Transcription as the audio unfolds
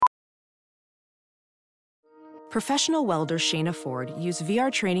Professional welder Shayna Ford used VR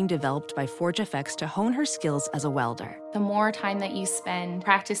training developed by ForgeFX to hone her skills as a welder. The more time that you spend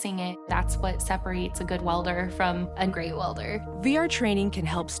practicing it, that's what separates a good welder from a great welder. VR training can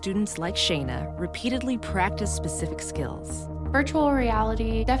help students like Shayna repeatedly practice specific skills. Virtual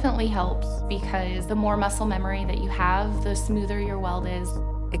reality definitely helps because the more muscle memory that you have, the smoother your weld is.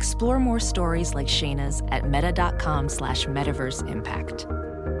 Explore more stories like Shayna's at meta.com/metaverseimpact.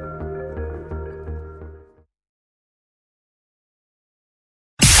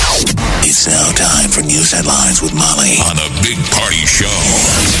 It's now time for news headlines with Molly on the Big Party Show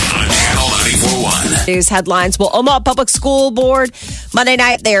on Channel 94.1. News headlines. Well, Omaha Public School Board, Monday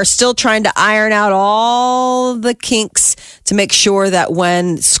night, they are still trying to iron out all the kinks to make sure that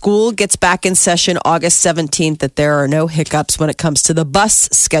when school gets back in session August 17th, that there are no hiccups when it comes to the bus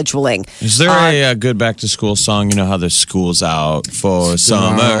scheduling. Is there a good back-to-school song? You know how the school's out for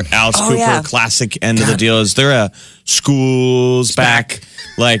summer. Alice Cooper, classic end of the deal. Is there a school's back?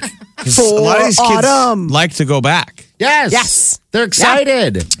 Like, 'cause a lot of these kids like to go back. Yes. They're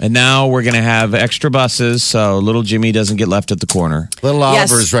excited. Yeah. And now we're going to have extra buses so little Jimmy doesn't get left at the corner. Little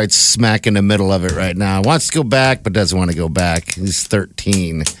Oliver's right smack in the middle of it right now. Wants to go back, but doesn't want to go back. He's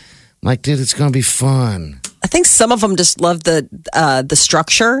 13. I'm like, dude, it's going to be fun. I think some of them just love the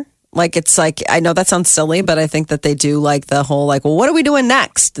structure. Like, it's like, I know that sounds silly, but I think that they do like the whole, like, well, what are we doing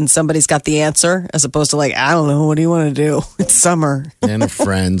next? And somebody's got the answer as opposed to like, I don't know. What do you want to do? It's summer. And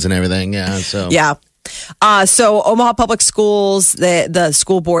friends and everything. Yeah. So, yeah. So Omaha Public Schools, the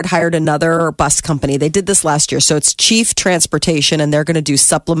school board hired another bus company. They did this last year. So it's Chief Transportation, and they're going to do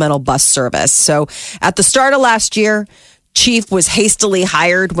supplemental bus service. So at the start of last year, Chief was hastily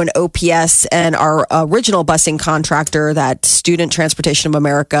hired when OPS and our original busing contractor, that Student Transportation of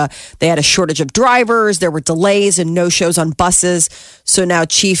America, they had a shortage of drivers. There were delays and no-shows on buses. So now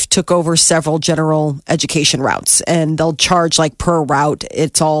Chief took over several general education routes, and they'll charge like per route.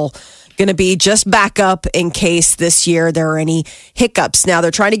 It's all going to be just backup in case this year there are any hiccups. Now they're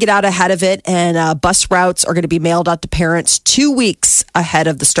trying to get out ahead of it, and bus routes are going to be mailed out to parents 2 weeks ahead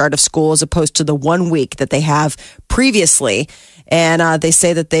of the start of school, as opposed to the 1 week that they have previously. And they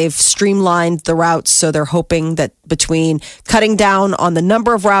say that they've streamlined the routes, so they're hoping that between cutting down on the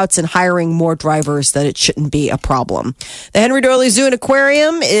number of routes and hiring more drivers, that it shouldn't be a problem. The Henry Doorly Zoo and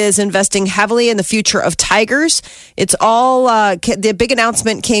Aquarium is investing heavily in the future of tigers. It's all the big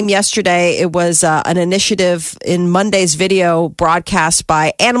announcement came yesterday. It was an initiative in Monday's video broadcast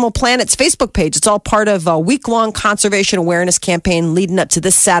by Animal Planet's Facebook page. It's all part of a week-long conservation awareness campaign leading up to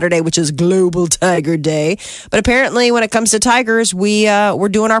this Saturday, which is Global Tiger Day. But apparently, when it comes to tigers, we're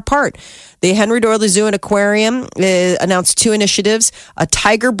doing our part. The Henry Doorly Zoo and Aquarium announced two initiatives, a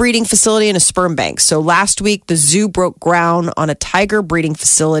tiger breeding facility and a sperm bank. So last week, the zoo broke ground on a tiger breeding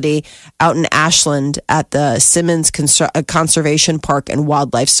facility out in Ashland at the Simmons Conservation Park and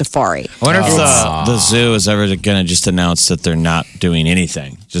Wildlife Safari. I wonder if the zoo is ever going to just announce that they're not doing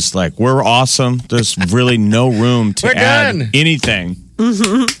anything. Just like, we're awesome. There's really no room to add anything.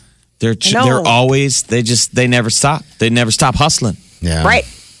 Mm-hmm. They're always, they never stop. They never stop hustling. Yeah. Right.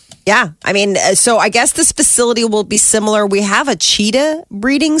 Yeah. I mean, so I guess this facility will be similar. We have a cheetah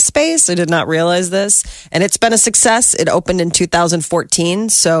breeding space. I did not realize this. And it's been a success. It opened in 2014.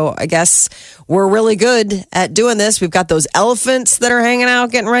 So I guess we're really good at doing this. We've got those elephants that are hanging out,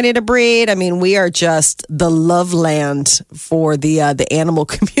 getting ready to breed. I mean, we are just the love land for the animal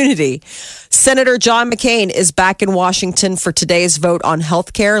community. Senator John McCain is back in Washington for today's vote on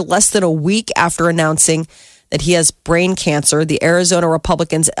health care, less than a week after announcing that he has brain cancer. The Arizona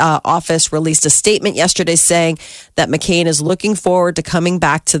Republicans' office released a statement yesterday saying that McCain is looking forward to coming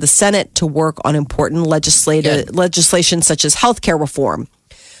back to the Senate to work on important legislation such as health care reform.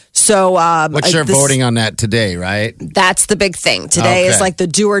 So, which they're voting on that today, right? That's the big thing. Today is like the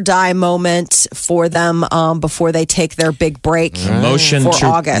do or die moment for them before they take their big break for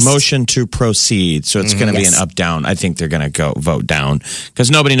August. Motion to proceed. So it's going to be an up down. I think they're going to go vote down because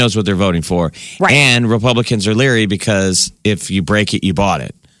nobody knows what they're voting for. Right. And Republicans are leery because if you break it, you bought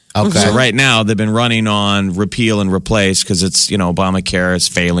it. Okay. So right now they've been running on repeal and replace because it's, Obamacare is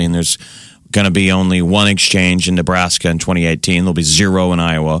failing. There's going to be only one exchange in Nebraska in 2018. There'll be zero in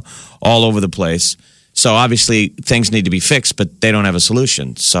Iowa, all over the place. So obviously things need to be fixed, but they don't have a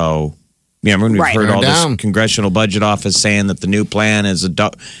solution. So, we've heard all this Congressional Budget Office saying that the new plan is a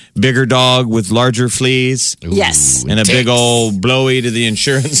bigger dog with larger fleas. Yes. And a big old blowy to the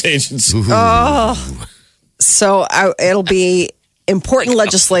insurance agents. Oh. So it'll be important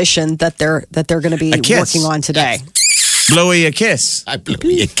legislation that they're going to be working on today. Blowy a kiss. I blow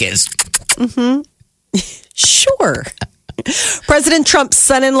you a kiss. Mm-hmm. Sure. President Trump's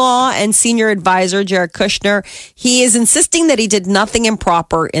son-in-law and senior advisor, Jared Kushner, he is insisting that he did nothing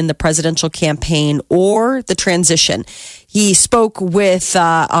improper in the presidential campaign or the transition. He spoke with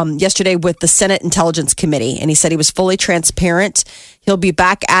yesterday with the Senate Intelligence Committee, and he said he was fully transparent. He'll be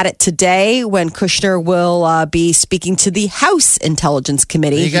back at it today when Kushner will be speaking to the House Intelligence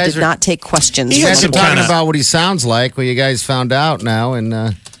Committee. He did not take questions. You guys are talking about what he sounds like. Well, you guys found out now, and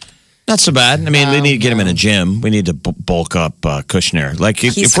not so bad. I mean, we need to get him in a gym. We need to bulk up Kushner. Like,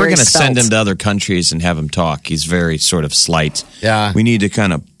 if we're going to send him to other countries and have him talk, he's very sort of slight. Yeah, we need to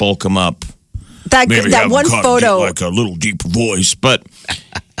kind of bulk him up. That one photo, like a little deeper voice, but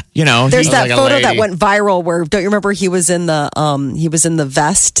you know, there's that like photo that went viral where, don't you remember, he was in the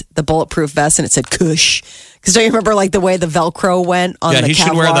vest, the bulletproof vest, and it said Kush. Because don't you remember like the way the Velcro went on the Kevlar? Yeah, he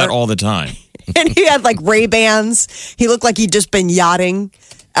should wear that all the time. And he had like Ray-Bans. He looked like he'd just been yachting.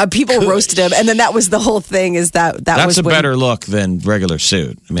 People roasted him, and then that was the whole thing. Is that's was a better look than regular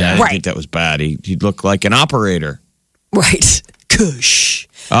suit. I mean, I didn't think that was bad. He looked like an operator, right? Kush.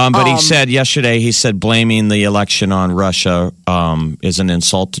 But he said yesterday, blaming the election on Russia is an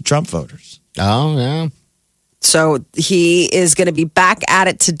insult to Trump voters. Oh, yeah. So he is going to be back at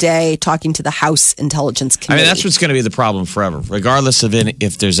it today, talking to the House Intelligence Committee. I mean, that's what's going to be the problem forever, regardless of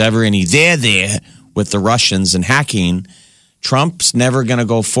if there's ever any there with the Russians and hacking. Trump's never going to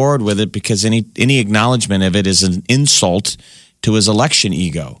go forward with it because any acknowledgement of it is an insult to his election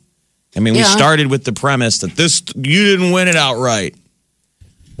ego. I mean, we started with the premise that you didn't win it outright.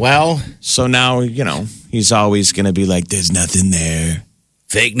 Well, so now, you know, he's always going to be like, there's nothing there.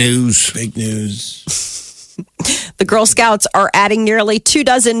 Fake news. Fake news. The Girl Scouts are adding nearly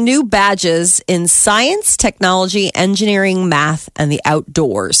 24 new badges in science, technology, engineering, math, and the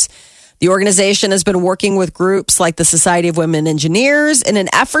outdoors. The organization has been working with groups like the Society of Women Engineers in an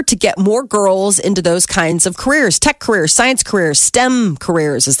effort to get more girls into those kinds of careers, tech careers, science careers, STEM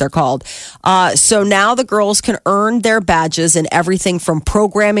careers, as they're called. So now the girls can earn their badges in everything from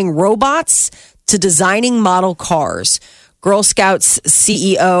programming robots to designing model cars. Girl Scouts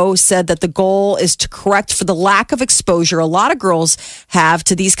CEO said that the goal is to correct for the lack of exposure a lot of girls have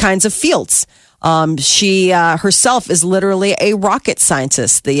to these kinds of fields. She herself is literally a rocket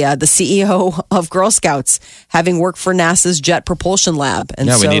scientist, the CEO of Girl Scouts, having worked for NASA's Jet Propulsion Lab. And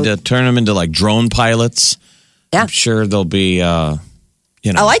we need to turn them into like drone pilots. Yeah. I'm sure they'll be, I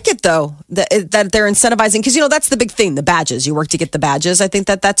like it, though, that they're incentivizing, because, that's the big thing, the badges. You work to get the badges. I think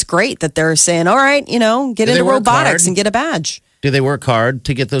that's great that they're saying, all right, get into robotics and get a badge. Do they work hard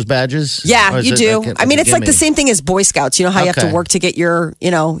to get those badges? Yeah, you do. I mean, it's like the same thing as Boy Scouts. You know how you have to work to get your,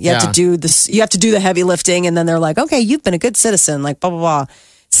 you have to do this, you have to do the heavy lifting, and then they're like, okay, you've been a good citizen, like blah, blah, blah.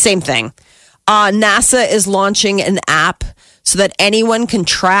 Same thing. NASA is launching an app so that anyone can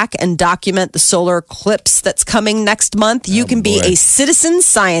track and document the solar eclipse that's coming next month. You can be a citizen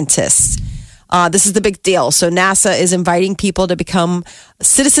scientist. This is the big deal. So NASA is inviting people to become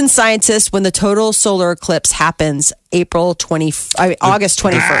citizen scientists when the total solar eclipse happens August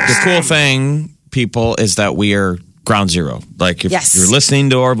 21st. The cool thing, people, is that we are ground zero. Like, if you're listening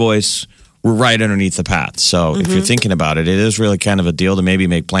to our voice, we're right underneath the path. So if you're thinking about it, it is really kind of a deal to maybe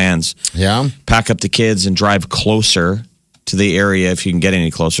make plans. Yeah. Pack up the kids and drive closer to the area if you can get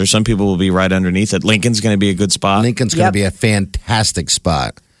any closer. Some people will be right underneath it. Lincoln's going to be a good spot. Lincoln's going to be a fantastic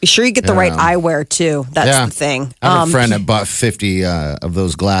spot. Be sure you get the right eyewear, too. That's the thing. I have a friend that bought 50 of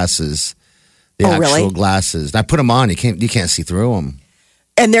those glasses. The actual glasses. And I put them on. You can't see through them.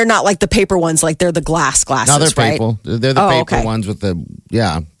 And they're not like the paper ones. Like, they're the glass glasses, no, they're right? paper. They're the paper ones with the,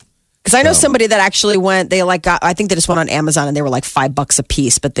 Because I know somebody that actually went, they I think they just went on Amazon and they were like $5 a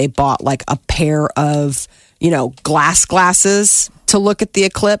piece, but they bought like a pair of, glass glasses to look at the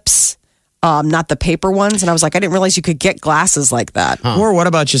eclipse. Not the paper ones. And I was like, I didn't realize you could get glasses like that. Huh. Or what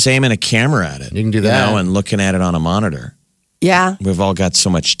about just aiming a camera at it? You can do that. And looking at it on a monitor. Yeah. We've all got so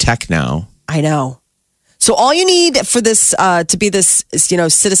much tech now. I know. So all you need for this to be this,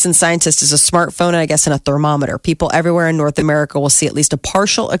 citizen scientist is a smartphone and I guess and a thermometer. People everywhere in North America will see at least a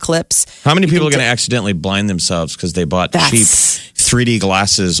partial eclipse. How many people are going to accidentally blind themselves because they bought cheap 3D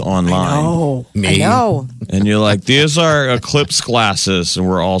glasses online? I know. And you're like, these are eclipse glasses, and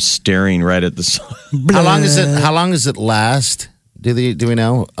we're all staring right at the sun. How long does it last? Do we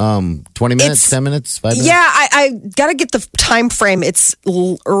know? 20 minutes, 10 minutes, 5 minutes? Yeah, I got to get the time frame. It's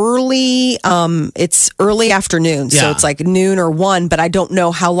early. It's early afternoon, so it's like noon or 1. But I don't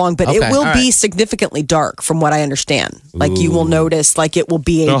know how long. But it will be significantly dark, from what I understand. Like you will notice, like it will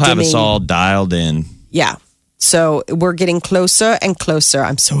be. They'll have us all dialed in. Yeah. So we're getting closer and closer.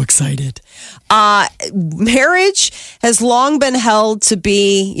 I'm so excited. Marriage has long been held to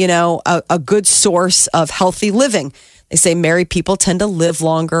be, a good source of healthy living. They say married people tend to live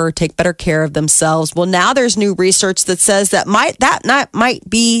longer, take better care of themselves. Well, now there's new research that says that might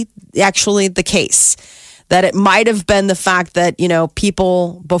be actually the case. That it might have been the fact that,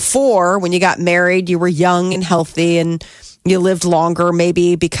 people before, when you got married, you were young and healthy and you lived longer,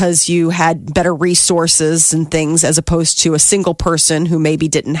 maybe because you had better resources and things, as opposed to a single person who maybe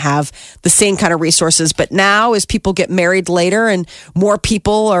didn't have the same kind of resources. But now, as people get married later and more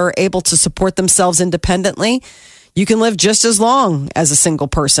people are able to support themselves independently, you can live just as long as a single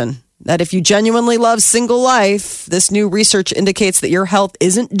person. That if you genuinely love single life, this new research indicates that your health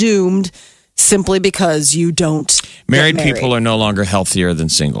isn't doomed simply because you don't. Married people are no longer healthier than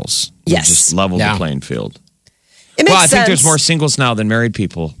singles. Yes. You just level the playing field. It makes I sense. think there's more singles now than married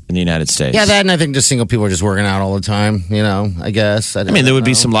people in the United States. Yeah, that, and I think just single people are just working out all the time, I guess. I mean, there would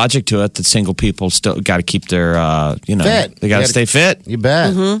be some logic to it that single people still got to keep their, fit. They got to stay fit. You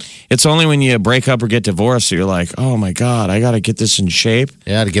bet. Mm-hmm. It's only when you break up or get divorced that you're like, oh my God, I got to get this in shape.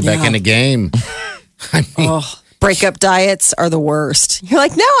 Yeah, to get back in the game. I mean, breakup diets are the worst. You're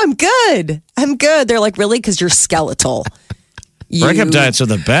like, no, I'm good. They're like, really? Because you're skeletal. Breakup diets are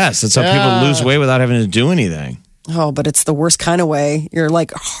the best. That's how people lose weight without having to do anything. Oh, but it's the worst kind of way. Your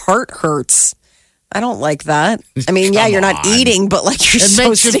heart hurts. I don't like that. I mean, you're not eating, but you're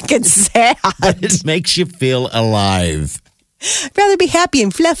so stinking sad. It makes you feel alive. I'd rather be happy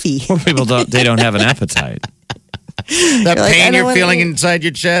and fluffy. Well, people don't have an appetite. That pain you're feeling inside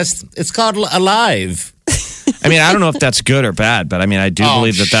your chest, it's called alive. I mean, I don't know if that's good or bad, but I mean, I do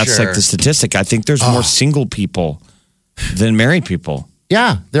believe that that's like the statistic. I think there's more single people than married people.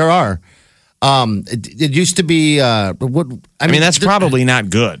 Yeah, there are. It used to be. I mean, that's probably not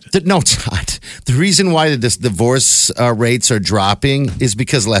good. No, it's not. The reason why this divorce rates are dropping is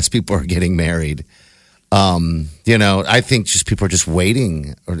because less people are getting married. I think just people are just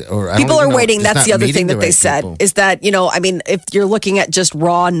waiting, or people are waiting. That's the other thing that they said is that I mean, if you're looking at just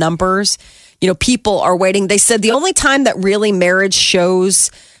raw numbers, people are waiting. They said the only time that really marriage shows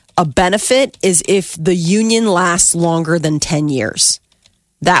a benefit is if the union lasts longer than 10 years.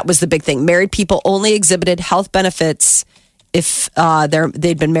 That was the big thing. Married people only exhibited health benefits if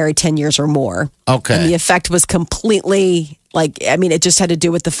they'd been married 10 years or more. Okay. And the effect was completely it just had to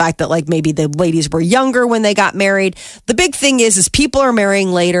do with the fact that maybe the ladies were younger when they got married. The big thing is people are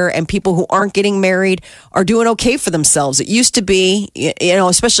marrying later, and people who aren't getting married are doing okay for themselves. It used to be,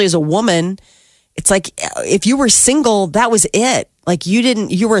 especially as a woman, it's like if you were single, that was it.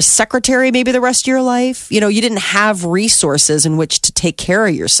 You were a secretary maybe the rest of your life. You didn't have resources in which to take care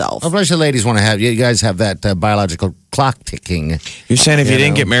of yourself. A bunch of ladies want to have, you guys have that biological clock ticking. You're saying if you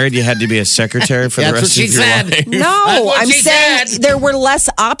didn't get married, you had to be a secretary for the rest of your life? No, I'm saying there were less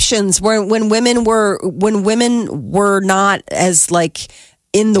options when women were not as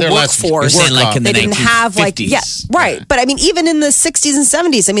in the workforce. You're saying in the they didn't have 1950s. Right. But I mean, even in the 60s and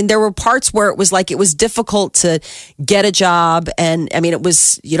 70s, I mean, there were parts where it was it was difficult to get a job. And I mean, it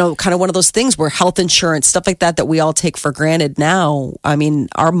was, kind of one of those things where health insurance, stuff like that we all take for granted now. I mean,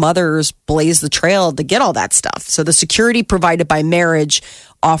 our mothers blazed the trail to get all that stuff. So the security provided by marriage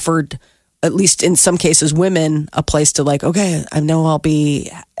offered, at least in some cases, women a place to okay, I know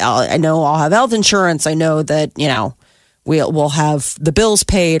I'll have health insurance. I know that, we'll have the bills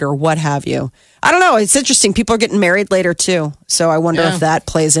paid or what have you. I don't know. It's interesting. People are getting married later too. So I wonder if that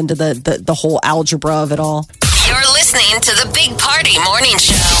plays into the whole algebra of it all. You're listening to the Big Party Morning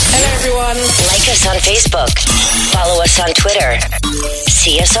Show. Hello, everyone. Like us on Facebook. Follow us on Twitter.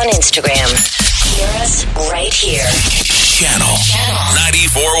 See us on Instagram. Hear us right here. Channel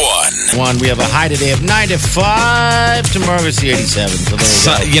 94.1. We have a high today of 95. Tomorrow is the 87.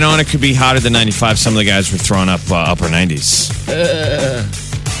 So there you go. And it could be hotter than 95. Some of the guys were throwing up upper 90s.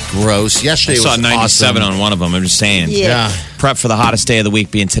 Gross. Yesterday I saw was 97 awesome. on one of them. I'm just saying. Yeah. Prep for the hottest day of the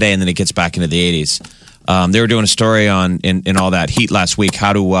week being today, and then it gets back into the 80s. They were doing a story on in all that heat last week.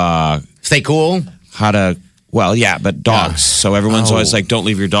 How to stay cool. But dogs. Yeah. So everyone's always like, "Don't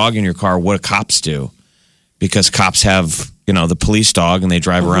leave your dog in your car." What do cops do? Because cops have the police dog, and they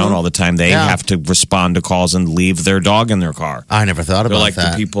drive around all the time. They have to respond to calls and leave their dog in their car. I never thought about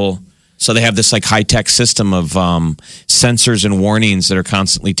that. The people. So they have this high tech system of sensors and warnings that are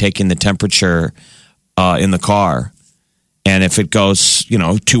constantly taking the temperature in the car. And if it goes,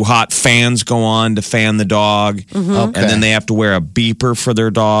 too hot, fans go on to fan the dog. Mm-hmm. Okay. And then they have to wear a beeper for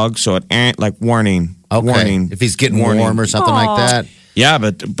their dog. So it warning. Okay. Warning. If he's getting warm or something like that. Yeah,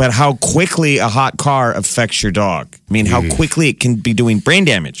 but how quickly a hot car affects your dog. I mean, how quickly it can be doing brain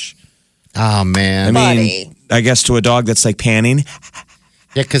damage. Oh, man. I mean, I guess to a dog that's panning.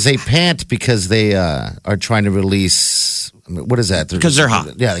 Yeah, because they pant because they are trying to release I mean, what is that? Because they're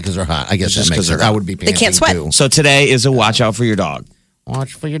hot. Yeah, because they're hot. I guess Just that makes 'cause they're sense. I hot. would be They can't panting, sweat. too. So today is a watch out for your dog.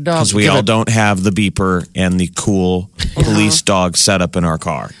 Watch for your dog. Because we all don't have the beeper and the cool police dog setup in our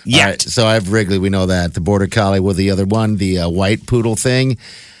car yet. All right, so I have Wrigley. We know that. The Border Collie with the other one, the white poodle thing.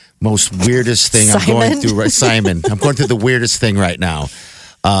 Most weirdest thing I'm going through. Simon. I'm going through the weirdest thing right now.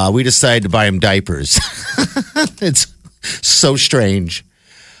 We decided to buy him diapers. It's so strange.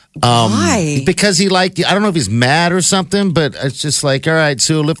 Why? Because he I don't know if he's mad or something, but it's just like, all right,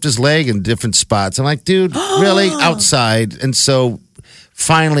 so he'll lift his leg in different spots. I'm like, dude, really? Outside. And so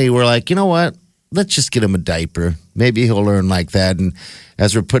finally we're like, you know what? Let's just get him a diaper. Maybe he'll learn like that. And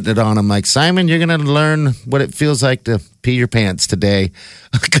as we're putting it on, I'm like, Simon, you're going to learn what it feels like to pee your pants today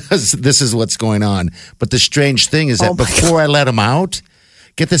because this is what's going on. But the strange thing is that before I let him out,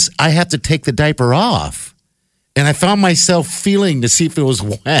 get this, I have to take the diaper off. And I found myself feeling to see if it was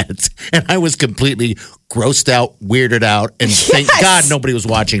wet. And I was completely grossed out, weirded out. And thank God nobody was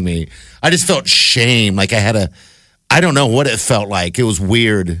watching me. I just felt shame. Like I don't know what it felt like. It was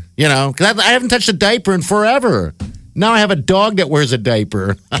weird, you know, because I haven't touched a diaper in forever. Now I have a dog that wears a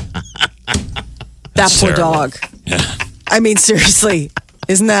diaper. That poor dog. Yeah. I mean, seriously,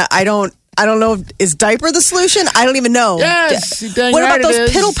 isn't that? I don't know. Is diaper the solution? I don't even know. Yes. What about those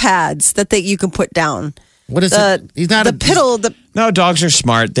piddle pads that you can put down? What is it? He's not the piddle. No, dogs are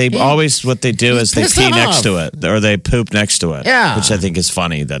smart. They always, what they do is they pissed pee off. next to it or they poop next to it. Yeah. Which I think is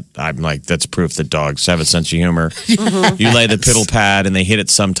funny that I'm like, that's proof that dogs have a sense of humor. You lay the piddle pad and they hit it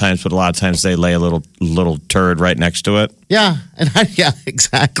sometimes, but a lot of times they lay a little turd right next to it. Yeah. Yeah,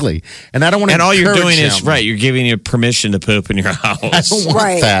 exactly. And I don't want to And all you're doing is, him. right, you're giving you permission to poop in your house. I don't want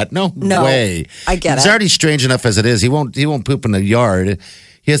Right. that. No way. I get It's it. already strange enough as it is. He won't poop in the yard.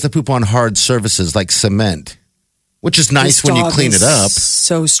 He has to poop on hard surfaces like cement, which is nice This when you dog clean is it up.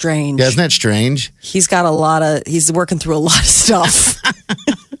 So strange. Yeah, isn't that strange? He's got he's working through a lot of stuff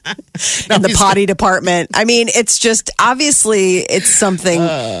in the he's potty department. I mean, it's just obviously it's something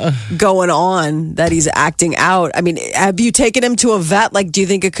going on that he's acting out. I mean, have you taken him to a vet? Like, do you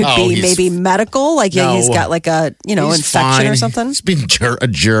think it could be he's- maybe medical? Like, No. he's got like a, He's infection fine. or something? He's been a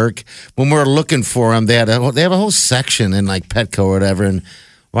jerk. When we were looking for him, they have a whole section in like Petco or whatever. And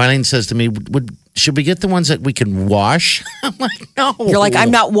Wileen says to me, should we get the ones that we can wash? I'm like, no. You're like,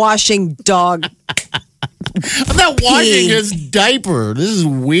 I'm not washing dog. I'm not washing his diaper. This is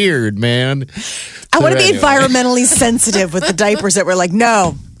weird, man. I want to be anyway. environmentally sensitive with the diapers that we're like,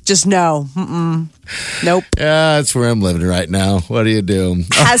 no, just no. Nope. Yeah, that's where I'm living right now. What do you do?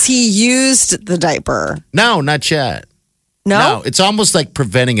 Has he used the diaper? No, not yet. No? It's almost like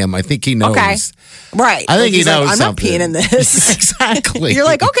preventing him. I think he knows. Okay. Right. I think he he's like, knows I'm something. not peeing in this. Exactly. You're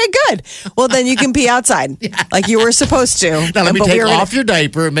like, okay, good. Well, then you can pee outside like you were supposed to. Now let me But we take were off your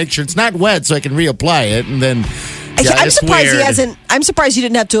diaper and make sure it's not wet so I can reapply it, and then. Yeah, I'm it's surprised weird. he hasn't. I'm surprised you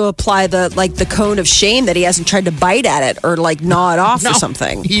didn't have to apply the cone of shame that he hasn't tried to bite at it or like gnaw it off or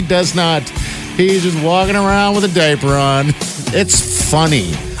something. He does not. He's just walking around with a diaper on. It's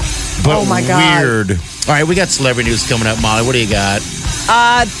funny, but Oh, my God. weird. All right, we got celebrity news coming up, Molly. What do you got?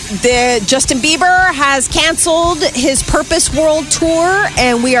 The Justin Bieber has canceled his Purpose World Tour,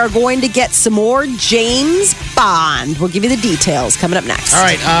 and we are going to get some more James Bond. We'll give you the details coming up next. All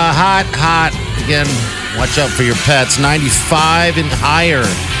right, hot. Again, watch out for your pets. 95 and higher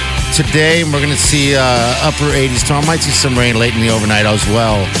today. And we're going to see upper 80s tomorrow. Might see some rain late in the overnight as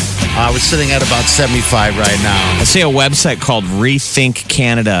well. We're sitting at about 75 right now. I see a website called Rethink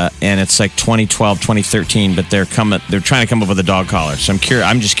Canada, and it's like 2012, 2013, but they're trying to come up with a dog collar. So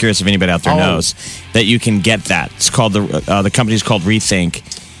I'm just curious if anybody out there knows that you can get that. It's called the company's called Rethink,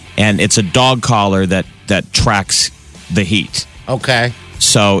 and it's a dog collar that tracks the heat. Okay.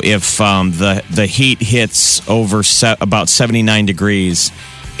 So if the heat hits over about 79 degrees,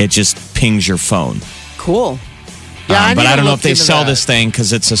 it just pings your phone. Cool. Yeah, But I don't know if they into sell that. this thing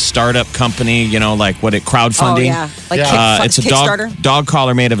because it's a startup company, like crowdfunding. Oh, yeah. Like It's a Kickstarter? dog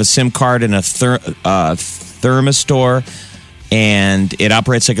collar made of a SIM card and a thermistor, and it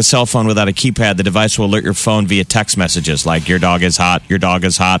operates like a cell phone without a keypad. The device will alert your phone via text messages like your dog is hot, your dog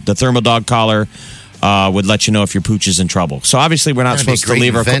is hot. The thermal dog collar would let you know if your pooch is in trouble. So obviously we're not That'd be a supposed to great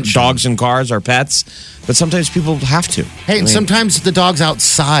leave our invention. dogs in cars, our pets, but sometimes people have to. Hey, and sometimes the dog's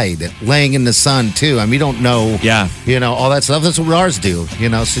outside, laying in the sun too. I mean, we don't know. Yeah. All that stuff. That's what ours do. So you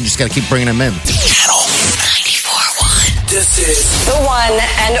just got to keep bringing them in. Channel 94.1. This is The one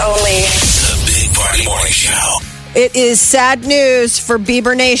and only. the Big Party Morning Show. It is sad news for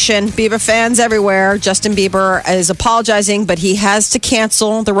Bieber Nation, Bieber fans everywhere. Justin Bieber is apologizing, but he has to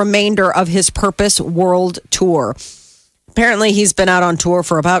cancel the remainder of his Purpose World Tour. apparently he's been out on tour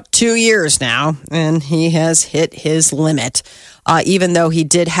for about 2 years now, and he has hit his limit. Even though he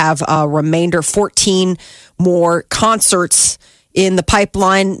did have a remainder 14 more concerts in the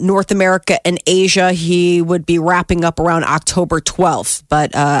pipeline, North America and Asia, he would be wrapping up around October 12th.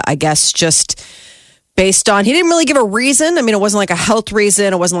 But I guess just based on, he didn't really give a reason. I mean, it wasn't like a health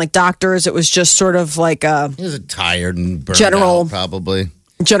reason. It wasn't like doctors. It was just sort of like a... He was tired and burned out, probably.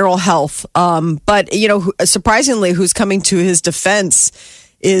 General health. But, surprisingly, who's coming to his defense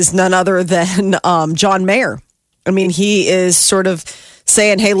is none other than John Mayer. I mean, he is sort of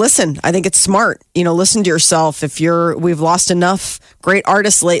saying, hey, listen, I think it's smart. Listen to yourself. We've lost enough great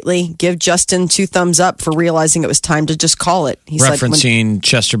artists lately. Give Justin 2 thumbs up for realizing it was time to just call it. He's referencing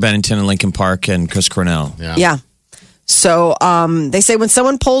Chester Bennington and Linkin Park and Chris Cornell. Yeah. So they say when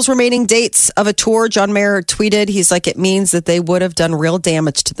someone pulls remaining dates of a tour, John Mayer tweeted, he's like, it means that they would have done real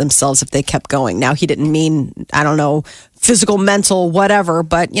damage to themselves if they kept going. Now, he didn't mean, I don't know, physical, mental, whatever.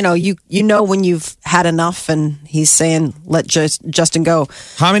 But, you know when you've had enough, and he's saying, let Justin go.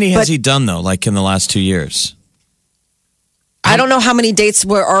 How many has he done, though, like in the last 2 years? I don't know how many dates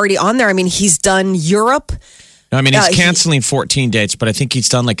were already on there. I mean, he's done Europe. No, I mean, he's canceling 14 dates, but I think he's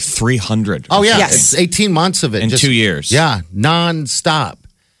done like 300. Oh, yeah. Yes. It's 18 months of it. In 2 years. Yeah, nonstop.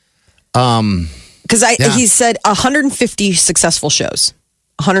 Because he said 150 successful shows.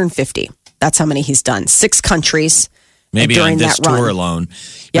 150. That's how many he's done. 6 countries. Maybe during on this that tour run. alone.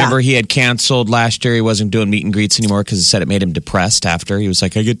 Remember, he had canceled last year. He wasn't doing meet and greets anymore because he said it made him depressed after. He was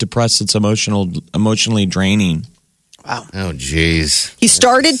like, I get depressed. It's emotionally draining. Wow. Oh, geez. He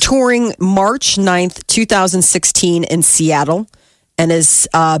started touring March 9th, 2016 in Seattle and has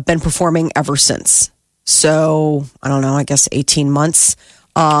been performing ever since. So, I don't know, I guess 18 months.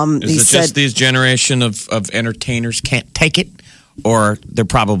 Is it just these generation of entertainers can't take it? Or they're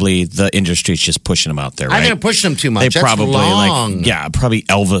probably, the industry's just pushing them out there, right? I think they're pushing them too much. They probably, probably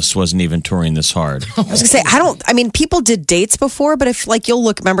Elvis wasn't even touring this hard. I was going to say, people did dates before, but if you'll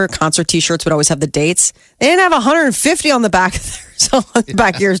look, remember concert t-shirts would always have the dates? They didn't have 150 on the back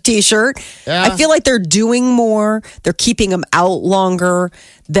of your t-shirt. Yeah. I feel like they're doing more. They're keeping them out longer.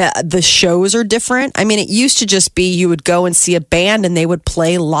 The shows are different. I mean, it used to just be you would go and see a band and they would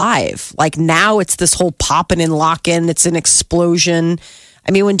play live. Like now it's this whole popping and lock-in. It's an explosion.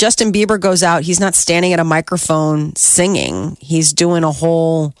 I mean, when Justin Bieber goes out, he's not standing at a microphone singing. He's doing a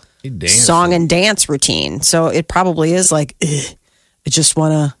whole song and dance routine. So it probably is like, I just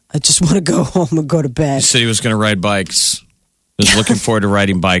want to go home and go to bed. He said he was going to ride bikes. He was looking forward to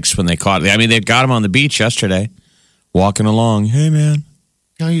riding bikes when they caught it. I mean, they got him on the beach yesterday, walking along. Hey, man.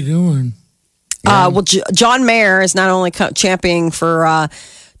 How you doing? Well, John Mayer is not only championing for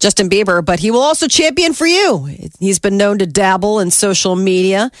Justin Bieber, but he will also champion for you. He's been known to dabble in social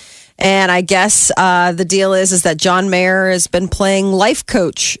media. And I guess the deal is that John Mayer has been playing life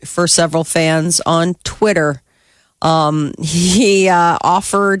coach for several fans on Twitter. He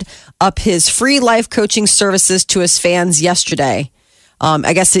offered up his free life coaching services to his fans yesterday.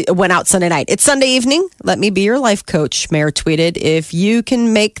 I guess it went out Sunday night. It's Sunday evening. Let me be your life coach, Mayer tweeted. If you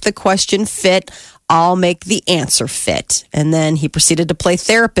can make the question fit, I'll make the answer fit. And then he proceeded to play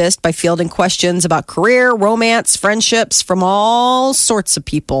therapist by fielding questions about career, romance, friendships from all sorts of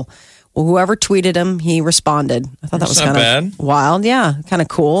people. Well, whoever tweeted him, he responded. I thought that was kind of wild. Yeah, kind of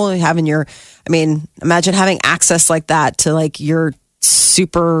cool. Imagine having access like that to like your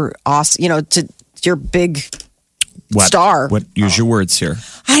super awesome, to your big star. Use your words here.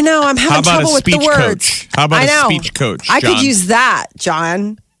 I know. I'm having trouble with the words. Coach? How about a speech coach, John? I could use that,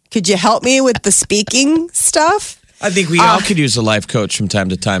 John. Could you help me with the speaking stuff? I think we all could use a life coach from time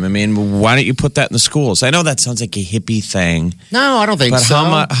to time. I mean, why don't you put that in the schools? I know that sounds like a hippie thing. No, I don't think so.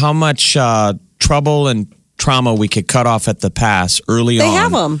 But how much trouble and trauma we could cut off at the pass early on. They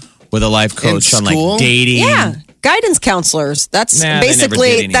have them. With a life coach on like dating. Yeah. Guidance counselors. That's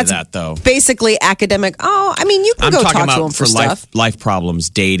basically basically academic. Oh, I mean, you can go talk to them for stuff. Life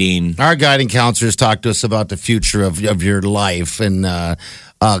problems, dating. Our guiding counselors talk to us about the future of your life and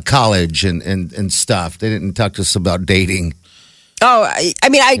college and stuff. They didn't talk to us about dating. Oh, I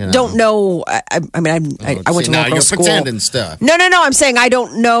don't know. I went to local school. Pretending stuff. No. I'm saying I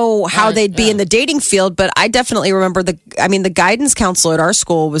don't know how they'd be in the dating field, but I definitely remember the guidance counselor at our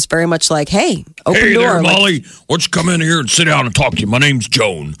school was very much like, "Hey, open door." Hey there, Molly. Why don't you come in here and sit down and talk to you? My name's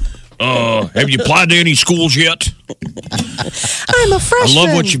Joan. Have you applied to any schools yet? I'm a freshman. I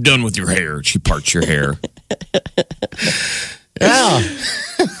love what you've done with your hair. She parts your hair. Yeah.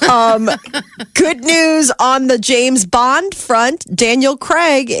 Good news on the James Bond front. Daniel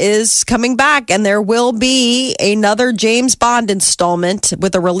Craig is coming back, and there will be another James Bond installment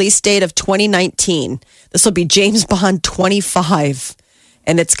with a release date of 2019. This will be James Bond 25,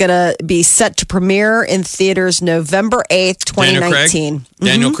 and it's going to be set to premiere in theaters November 8th, 2019.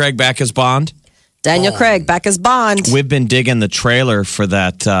 Daniel Craig back as Bond? Daniel Craig back as Bond. We've been digging the trailer for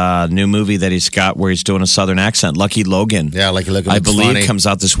that new movie that he's got where he's doing a Southern accent, Lucky Logan. Yeah, Lucky Logan. I believe comes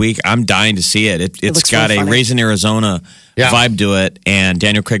out this week. I'm dying to see it. It's got really a funny. Raising Arizona vibe to it, and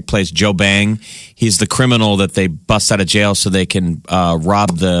Daniel Craig plays Joe Bang. He's the criminal that they bust out of jail so they can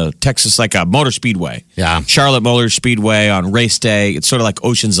rob the Texas, like a motor speedway. Yeah. Charlotte Motor Speedway on race day. It's sort of like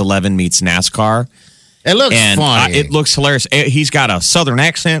Ocean's 11 meets NASCAR. It looks funny. It looks hilarious. He's got a Southern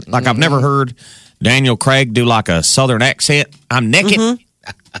accent like I've never heard Daniel Craig do like a Southern accent. I'm naked.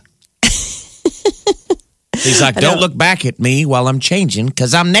 He's like, don't look back at me while I'm changing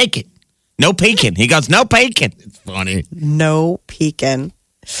because I'm naked. No peeking. He goes, no peeking. It's funny. No peeking.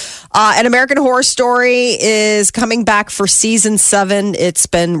 An American Horror Story is coming back for season 7. It's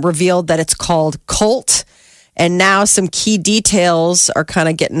been revealed that it's called Cult. And now some key details are kind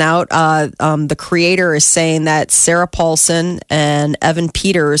of getting out. The creator is saying that Sarah Paulson and Evan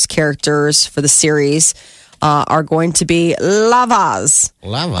Peters characters for the series are going to be lavas.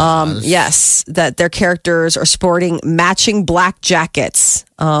 Lavas? Yes, that their characters are sporting matching black jackets.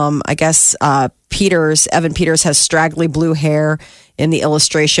 I guess Evan Peters has straggly blue hair in the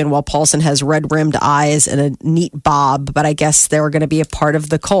illustration, while Paulson has red-rimmed eyes and a neat bob. But I guess they're going to be a part of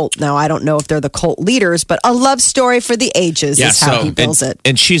the cult. Now, I don't know if they're the cult leaders, but a love story for the ages is how he bills it.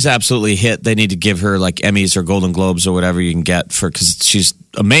 And she's absolutely hit. They need to give her like Emmys or Golden Globes or whatever you can get for, because she's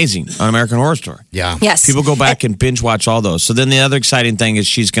amazing on American Horror Story. Yeah. Yes. People go back and binge watch all those. So then the other exciting thing is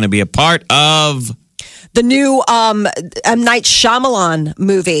she's going to be a part of the new M. Night Shyamalan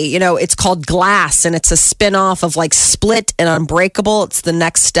movie. You know, it's called Glass, and it's a spin-off of like Split and Unbreakable. It's the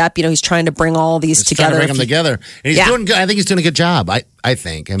next step. You know, he's trying to bring all these together. Trying to bring them together. And he's doing good. I think he's doing a good job. I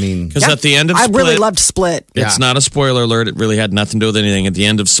think. I mean, because at the end of Split, I really loved Split. It's not a spoiler alert. It really had nothing to do with anything. At the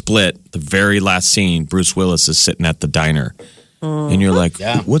end of Split, the very last scene, Bruce Willis is sitting at the diner, and you're like,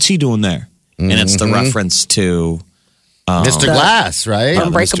 "What's he doing there?" And it's the reference to Mr. Glass, right?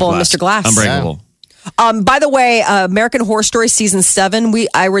 Unbreakable and Mr. Glass. Unbreakable. Yeah. By the way, American Horror Story season 7.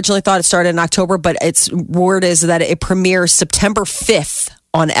 I originally thought it started in October, but its word is that it premieres September 5th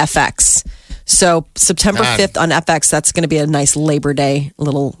on FX. So September 5th on FX. That's going to be a nice Labor Day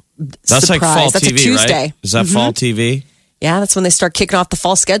little That's surprise. like fall that's TV, a Tuesday. right? Is that fall TV? Yeah, that's when they start kicking off the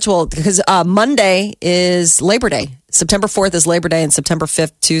fall schedule because Monday is Labor Day. September 4th is Labor Day, and September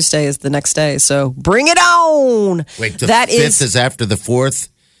 5th, Tuesday, is the next day. So bring it on. Wait, the 5th is after the 4th?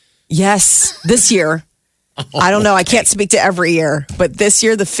 Yes, this year. I don't know. I can't speak to every year, but this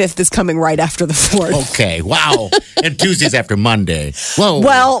year the 5th is coming right after the 4th. Okay, wow. And Tuesday's after Monday. Whoa.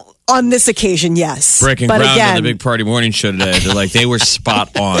 Well, on this occasion, yes. Breaking but ground again, on the Big Party Morning Show today. They're like, they were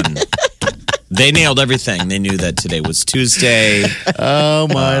spot on. They nailed everything. They knew that today was Tuesday. Oh,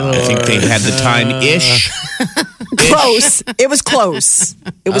 my Lord. I think they had the time-ish. Close. It was close.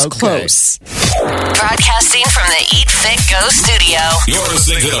 It was close. Broadcasting from the Eat Fit Go studio You're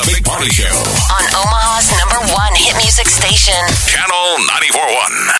listening to the Big Party Show on Omaha's #1 hit music station. Channel 94.1.